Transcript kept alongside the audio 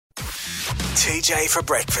TJ for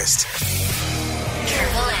breakfast.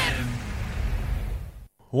 Triple M.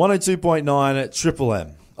 102.9 at Triple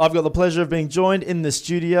M. I've got the pleasure of being joined in the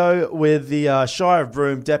studio with the Shire of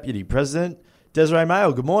Broome Deputy President, Desiree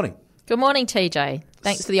Mail. Good morning. Good morning, TJ.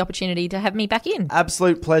 Thanks for the opportunity to have me back in.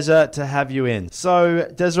 Absolute pleasure to have you in.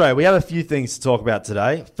 So, Desiree, we have a few things to talk about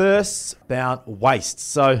today. First, about waste.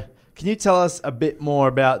 So, can you tell us a bit more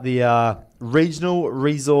about the Regional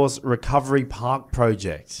Resource Recovery Park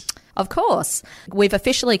project? Of course. We've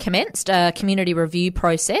officially commenced a community review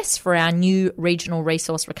process for our new Regional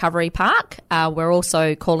Resource Recovery Park. We're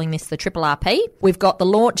also calling this the Triple RP. We've got the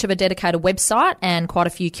launch of a dedicated website and quite a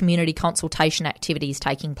few community consultation activities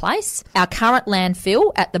taking place. Our current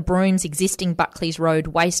landfill at the Broome's existing Buckley's Road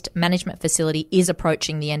Waste Management Facility is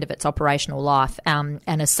approaching the end of its operational life. And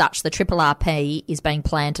as such, the Triple RP is being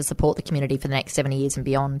planned to support the community for the next 70 years and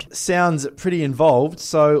beyond. Sounds pretty involved.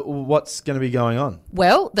 So what's going to be going on?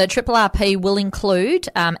 Well, the Triple RP will include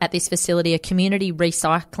at this facility a community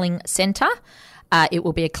recycling centre. It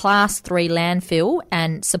will be a Class 3 landfill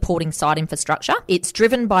and supporting site infrastructure. It's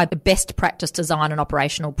driven by best practice design and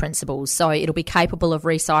operational principles, so it'll be capable of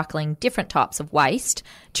recycling different types of waste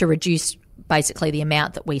to reduce basically the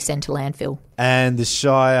amount that we send to landfill. And the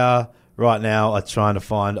Shire right now are trying to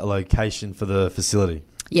find a location for the facility.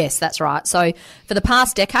 Yes, that's right. So for the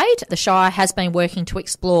past decade, the Shire has been working to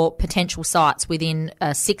explore potential sites within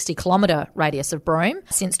a 60-kilometre radius of Broome.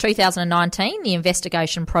 Since 2019, the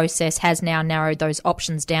investigation process has now narrowed those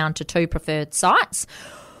options down to two preferred sites.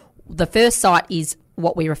 The first site is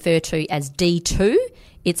what we refer to as D2.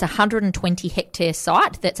 It's a 120-hectare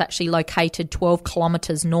site that's actually located 12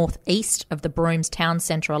 kilometres northeast of the Broome's town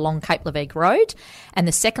centre along Cape Leveque Road. And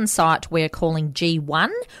the second site we're calling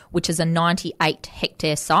G1, which is a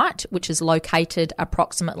 98-hectare site, which is located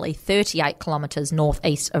approximately 38 kilometres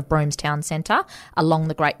northeast of Broome's town centre along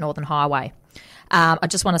the Great Northern Highway. I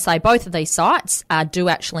just want to say both of these sites do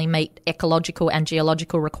actually meet ecological and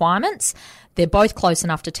geological requirements. They're both close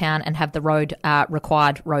enough to town and have the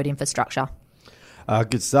required road infrastructure.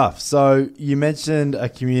 Good stuff. So you mentioned a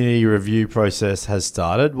community review process has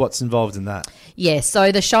started. What's involved in that? Yeah,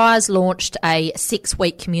 so the Shire's launched a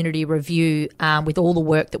 6-week community review with all the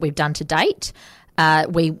work that we've done to date.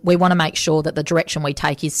 We want to make sure that the direction we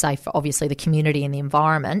take is safe for obviously the community and the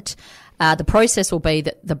environment. The process will be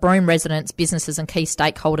that the Broome residents, businesses and key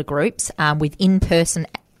stakeholder groups with in-person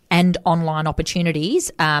and online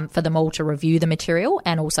opportunities for them all to review the material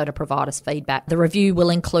and also to provide us feedback. The review will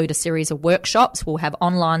include a series of workshops. We'll have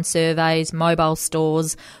online surveys, mobile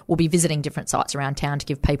stores. We'll be visiting different sites around town to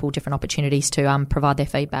give people different opportunities to provide their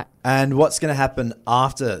feedback. And what's going to happen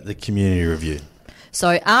after the community review? So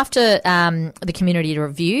after the community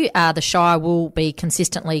review, the Shire will be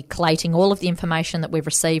consistently collating all of the information that we've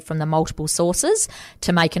received from the multiple sources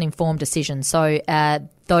to make an informed decision. So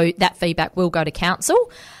though that feedback will go to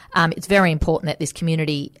council, it's very important that this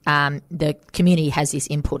community, the community has this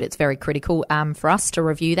input. It's very critical for us to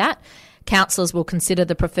review that. Councillors will consider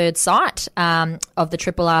the preferred site of the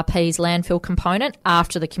Triple RP's landfill component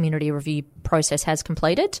after the community review process has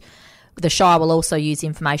completed. The Shire will also use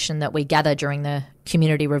information that we gather during the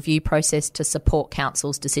community review process to support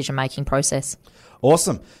council's decision-making process.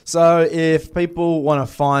 Awesome. So if people want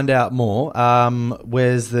to find out more,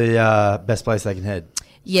 where's the best place they can head?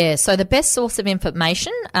 Yeah, so the best source of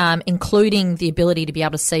information, including the ability to be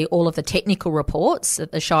able to see all of the technical reports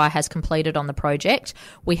that the Shire has completed on the project,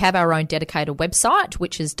 we have our own dedicated website,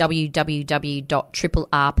 which is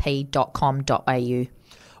www.triplrp.com.au.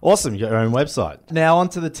 Awesome, your own website. Now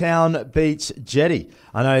onto the Town Beach Jetty.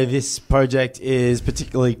 I know this project is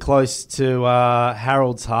particularly close to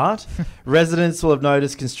Harold's heart. Residents will have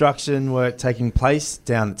noticed construction work taking place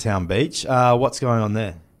down at Town Beach. What's going on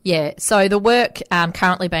there? Yeah, so the work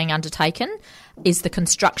currently being undertaken is the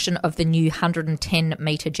construction of the new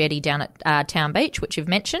 110-metre jetty down at Town Beach, which you've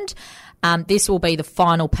mentioned. This will be the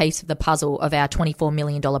final piece of the puzzle of our $24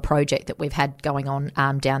 million project that we've had going on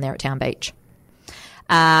down there at Town Beach.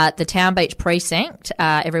 The Town Beach precinct,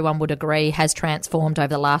 everyone would agree, has transformed over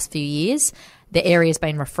the last few years. The area's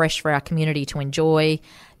been refreshed for our community to enjoy.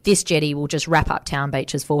 This jetty will just wrap up Town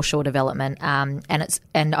Beach's foreshore development, and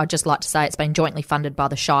I'd just like to say it's been jointly funded by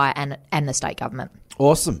the Shire and the state government.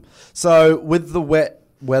 Awesome. So with the wet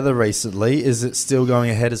weather recently, is it still going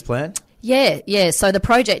ahead as planned? Yeah. So the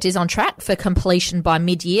project is on track for completion by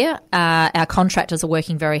mid-year. Our contractors are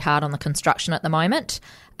working very hard on the construction at the moment.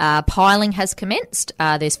 Piling has commenced.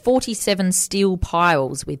 There's 47 steel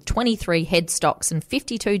piles with 23 headstocks and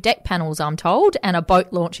 52 deck panels, I'm told, and a boat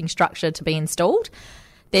launching structure to be installed.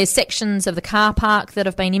 There's sections of the car park that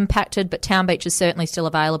have been impacted, but Town Beach is certainly still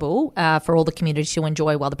available for all the community to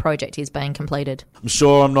enjoy while the project is being completed. I'm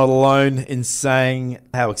sure I'm not alone in saying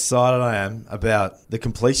how excited I am about the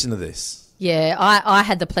completion of this. Yeah, I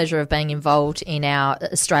had the pleasure of being involved in our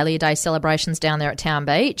Australia Day celebrations down there at Town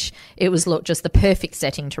Beach. It was, just the perfect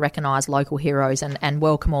setting to recognise local heroes and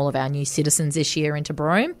welcome all of our new citizens this year into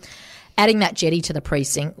Broome. Adding that jetty to the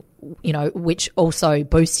precinct, which also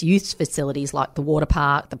boosts youth facilities like the water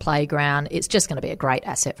park, the playground, it's just going to be a great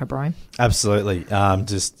asset for Broome. Absolutely.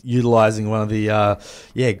 Just utilising one of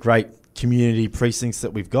the great community precincts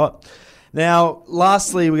that we've got. Now,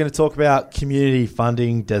 lastly, we're going to talk about community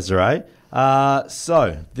funding, Desiree.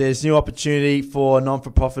 So there's new opportunity for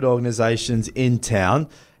non-for-profit organisations in town.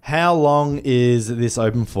 How long is this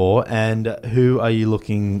open for, and who are you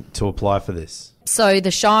looking to apply for this? So the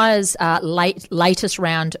Shire's latest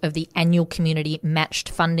round of the annual community matched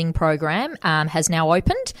funding program has now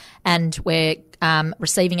opened, and we're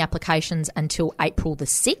receiving applications until April the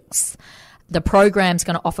 6th. The program's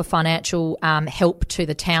going to offer financial help to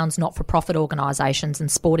the town's not-for-profit organisations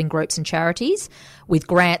and sporting groups and charities, with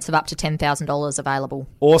grants of up to $10,000 available.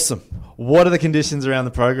 Awesome. What are the conditions around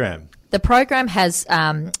the program? The program has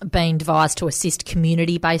been devised to assist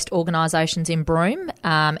community-based organisations in Broome,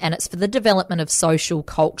 and it's for the development of social,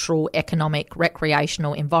 cultural, economic,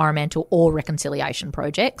 recreational, environmental or reconciliation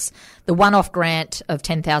projects. The one-off grant of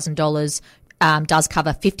 $10,000 does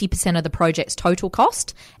cover 50% of the project's total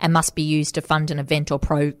cost and must be used to fund an event or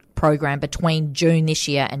program between June this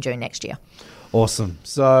year and June next year. Awesome.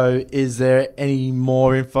 So is there any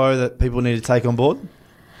more info that people need to take on board?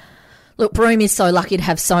 Look, Broome is so lucky to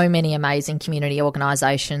have so many amazing community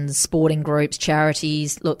organisations, sporting groups,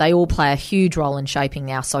 charities. Look, they all play a huge role in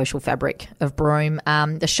shaping our social fabric of Broome.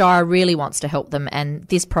 The Shire really wants to help them, and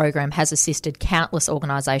this program has assisted countless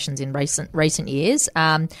organisations in recent years.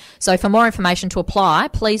 So for more information to apply,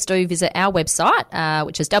 please do visit our website,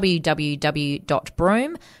 which is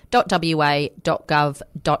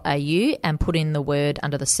www.broome.wa.gov.au, and put in the word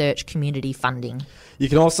under the search community funding. You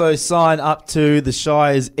can also sign up to the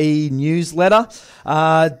Shire's e-newsletter.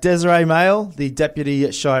 Desiree Mail, the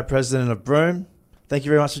Deputy Shire President of Broome, thank you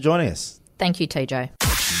very much for joining us. Thank you, TJ.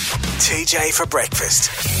 TJ for breakfast.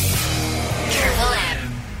 Triple M.